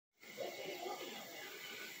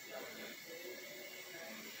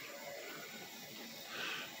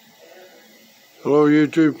Hello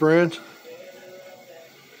YouTube friends.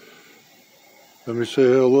 Let me say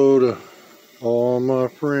hello to all my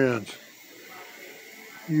friends.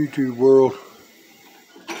 YouTube world.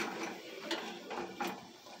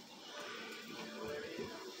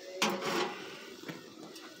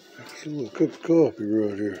 That's a little cup of coffee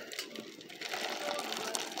right here.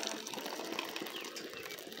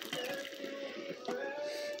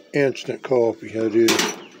 Instant coffee, that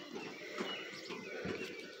is.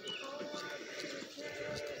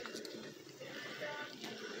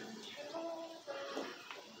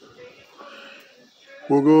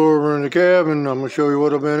 We'll go over in the cabin. I'm going to show you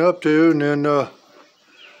what I've been up to, and then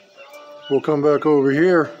we'll come back over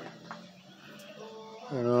here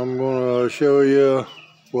and I'm going to show you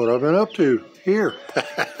what I've been up to here.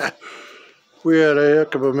 We had a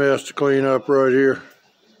heck of a mess to clean up right here.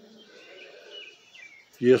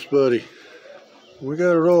 Yes, buddy. We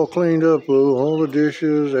got it all cleaned up, though. All the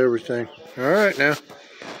dishes, everything. All right, now.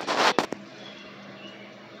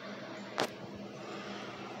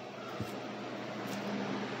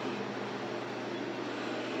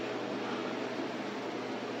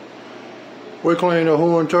 We cleaned the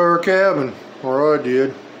whole entire cabin, or I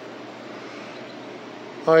did.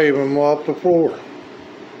 I even mopped the floor.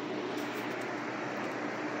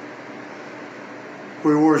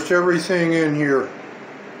 We washed everything in here.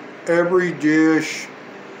 Every dish,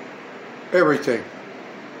 everything.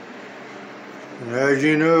 And as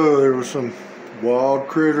you know, there was some wild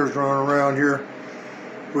critters running around here.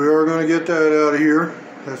 We are going to get that out of here.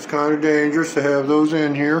 That's kind of dangerous to have those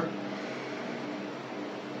in here.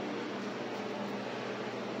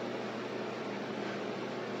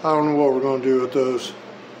 I don't know what we're going to do with those,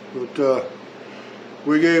 but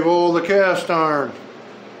we gave all the cast iron,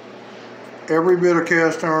 every bit of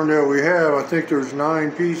cast iron that we have. I think there's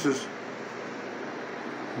 9 pieces,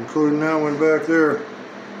 including that one back there.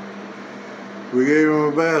 We gave them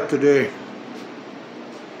a bath today.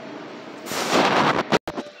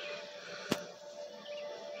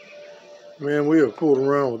 Man, we have pulled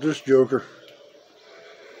around with this joker.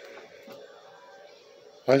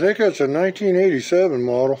 I think that's a 1987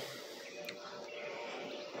 model.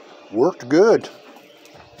 Worked good,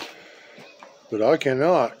 but I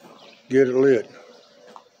cannot get it lit.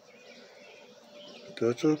 But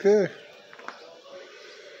that's okay.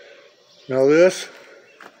 Now this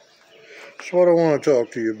is what I want to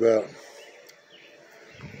talk to you about.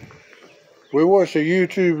 We watched a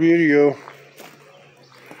YouTube video,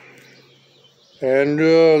 and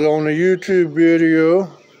on the YouTube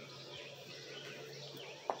video,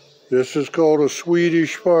 this is called a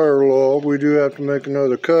Swedish Fire Lot. We do have to make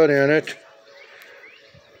another cut in it.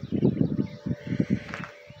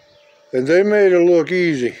 And they made it look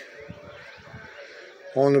easy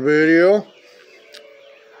on the video.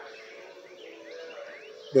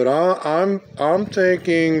 But I'm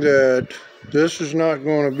thinking that this is not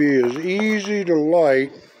going to be as easy to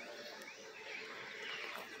light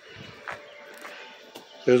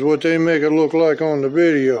as what they make it look like on the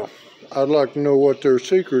video. I'd like to know what their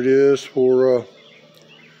secret is for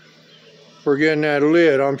getting that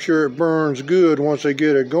lit. I'm sure it burns good once they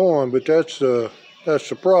get it going, but that's the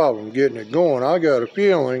problem, getting it going. I got a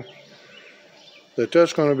feeling that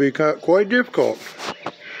that's going to be quite difficult.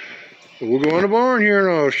 But we'll go in the barn here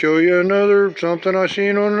and I'll show you something I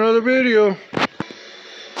seen on another video.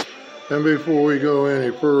 And before we go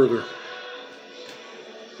any further,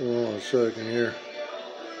 hold on a second here.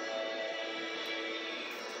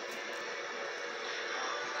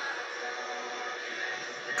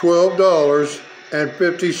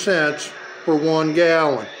 $12.50 for 1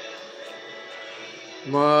 gallon.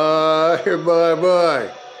 Bye.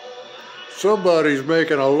 Somebody's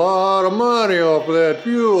making a lot of money off of that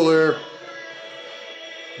fuel there.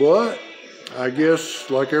 But I guess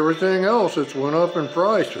like everything else, it's went up in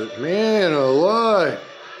price. But man alive,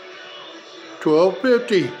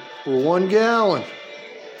 $12.50 for 1 gallon.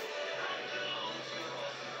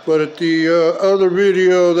 But at the other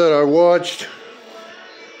video that I watched,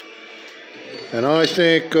 and I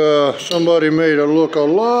think somebody made it look a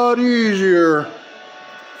lot easier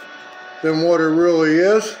than what it really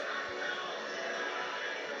is.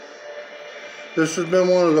 This has been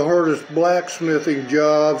one of the hardest blacksmithing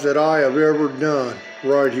jobs that I have ever done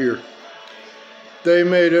right here. They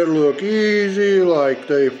made it look easy, like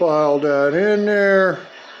they filed that in there.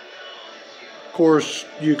 Of course,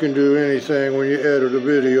 you can do anything when you edit a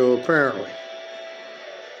video, apparently.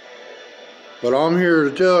 But I'm here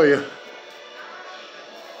to tell you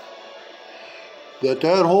that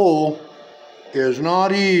hole is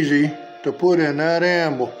not easy to put in that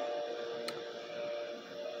anvil.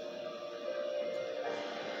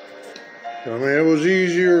 I mean, it was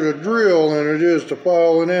easier to drill than it is to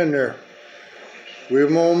file it in there.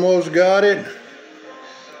 We've almost got it.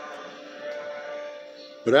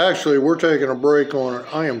 But actually, we're taking a break on it.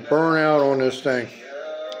 I am burnt out on this thing.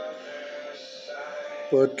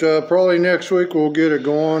 But probably next week we'll get it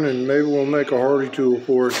going and maybe we'll make a hardy tool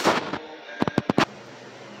for it.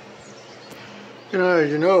 You know, as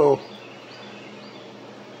you know,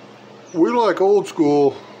 we like old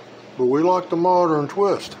school, but we like the modern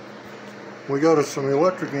twist. We got us some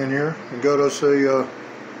electric in here and got us a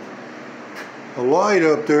light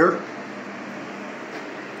up there.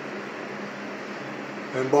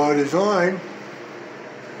 And by design,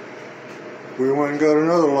 we went and got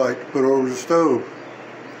another light to put over the stove.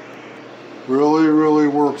 Really, really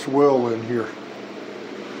works well in here.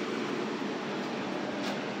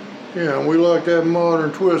 Yeah, and we like that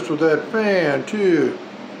modern twist with that fan too.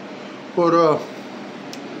 But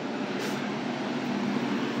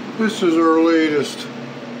this is our latest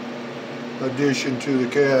addition to the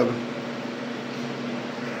cabin.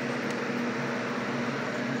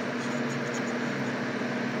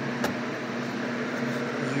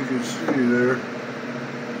 As you can see there.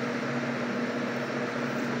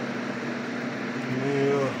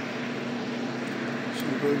 Yeah. See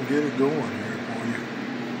if I can get it going here for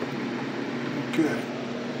you. Okay.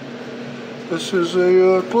 This is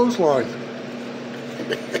a clothesline.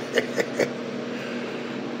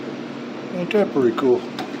 Ain't that pretty cool?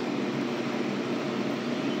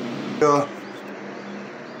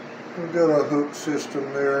 We've got a hook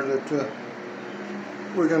system there that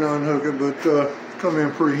we're going to unhook it, but come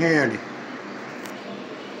in pretty handy.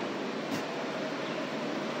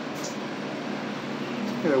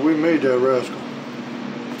 Yeah, we made that rascal.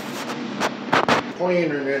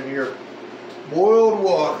 Cleaning in here. Boiled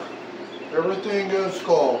water. Everything goes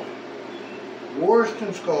scalded. Washed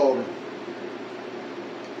and scalded.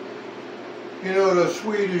 You know, the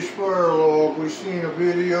Swedish Fire Lot, we seen a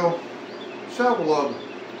video, several of them.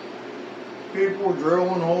 People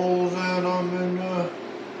drilling holes in them and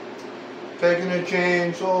taking a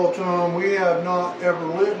chainsaw to them. We have not ever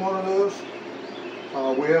lit one of those.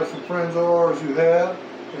 We have some friends of ours who have,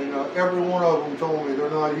 and every one of them told me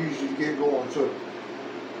they're not easy to get going. So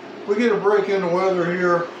we get a break in the weather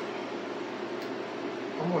here.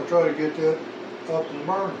 I'm going to try to get that up and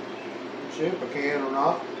burning. See if I can or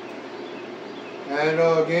not. And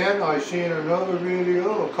again, I seen another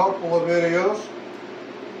video, a couple of videos,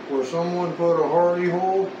 where someone put a hardy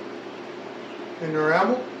hole in their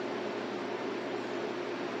anvil.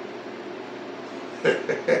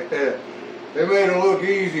 They made it look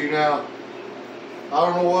easy now. I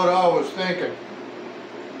don't know what I was thinking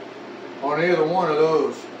on either one of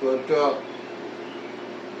those, but that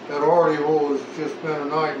hardy hole has just been a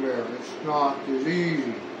nightmare. It's not as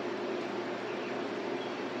easy.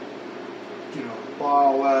 You know,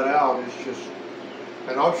 file that out. It's just,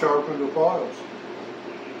 and I've sharpened the files.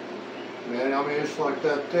 Man, I mean, it's like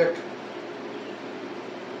that thick.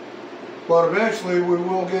 But eventually we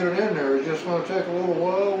will get it in there. It's just going to take a little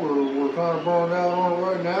while. We're kind of burned out on it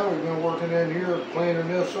right now. We've been working in here, cleaning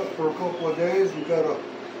this up for a couple of days. We're going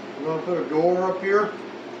to put a door up here,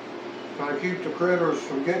 kind of keep the critters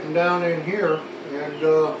from getting down in here. And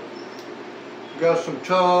we got some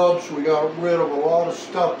tubs. We got rid of a lot of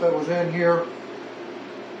stuff that was in here.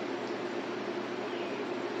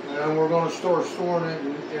 And we're going to start storing it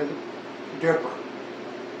in dipper.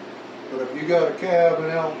 But if you got a cabin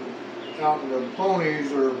out in the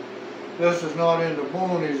boonies, or this is not in the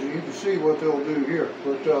boonies, and you can see what they'll do here.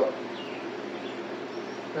 But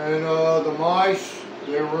the mice,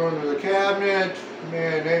 they were under the cabinet.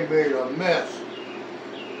 Man, they made a mess.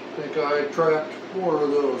 I think I trapped 4 of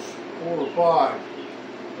those, 4 or 5.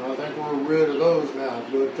 And I think we're rid of those now.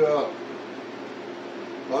 But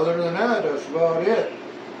other than that, that's about it.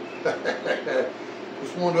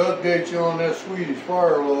 Just wanted to update you on that Swedish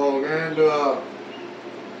Fire Lot and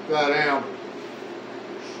that anvil.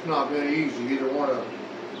 It's not been easy, either one of them.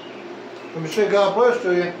 Let me say God bless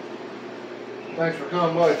to you. Thanks for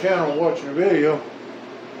coming by the channel and watching the video.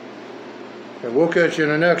 And we'll catch you in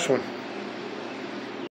the next one.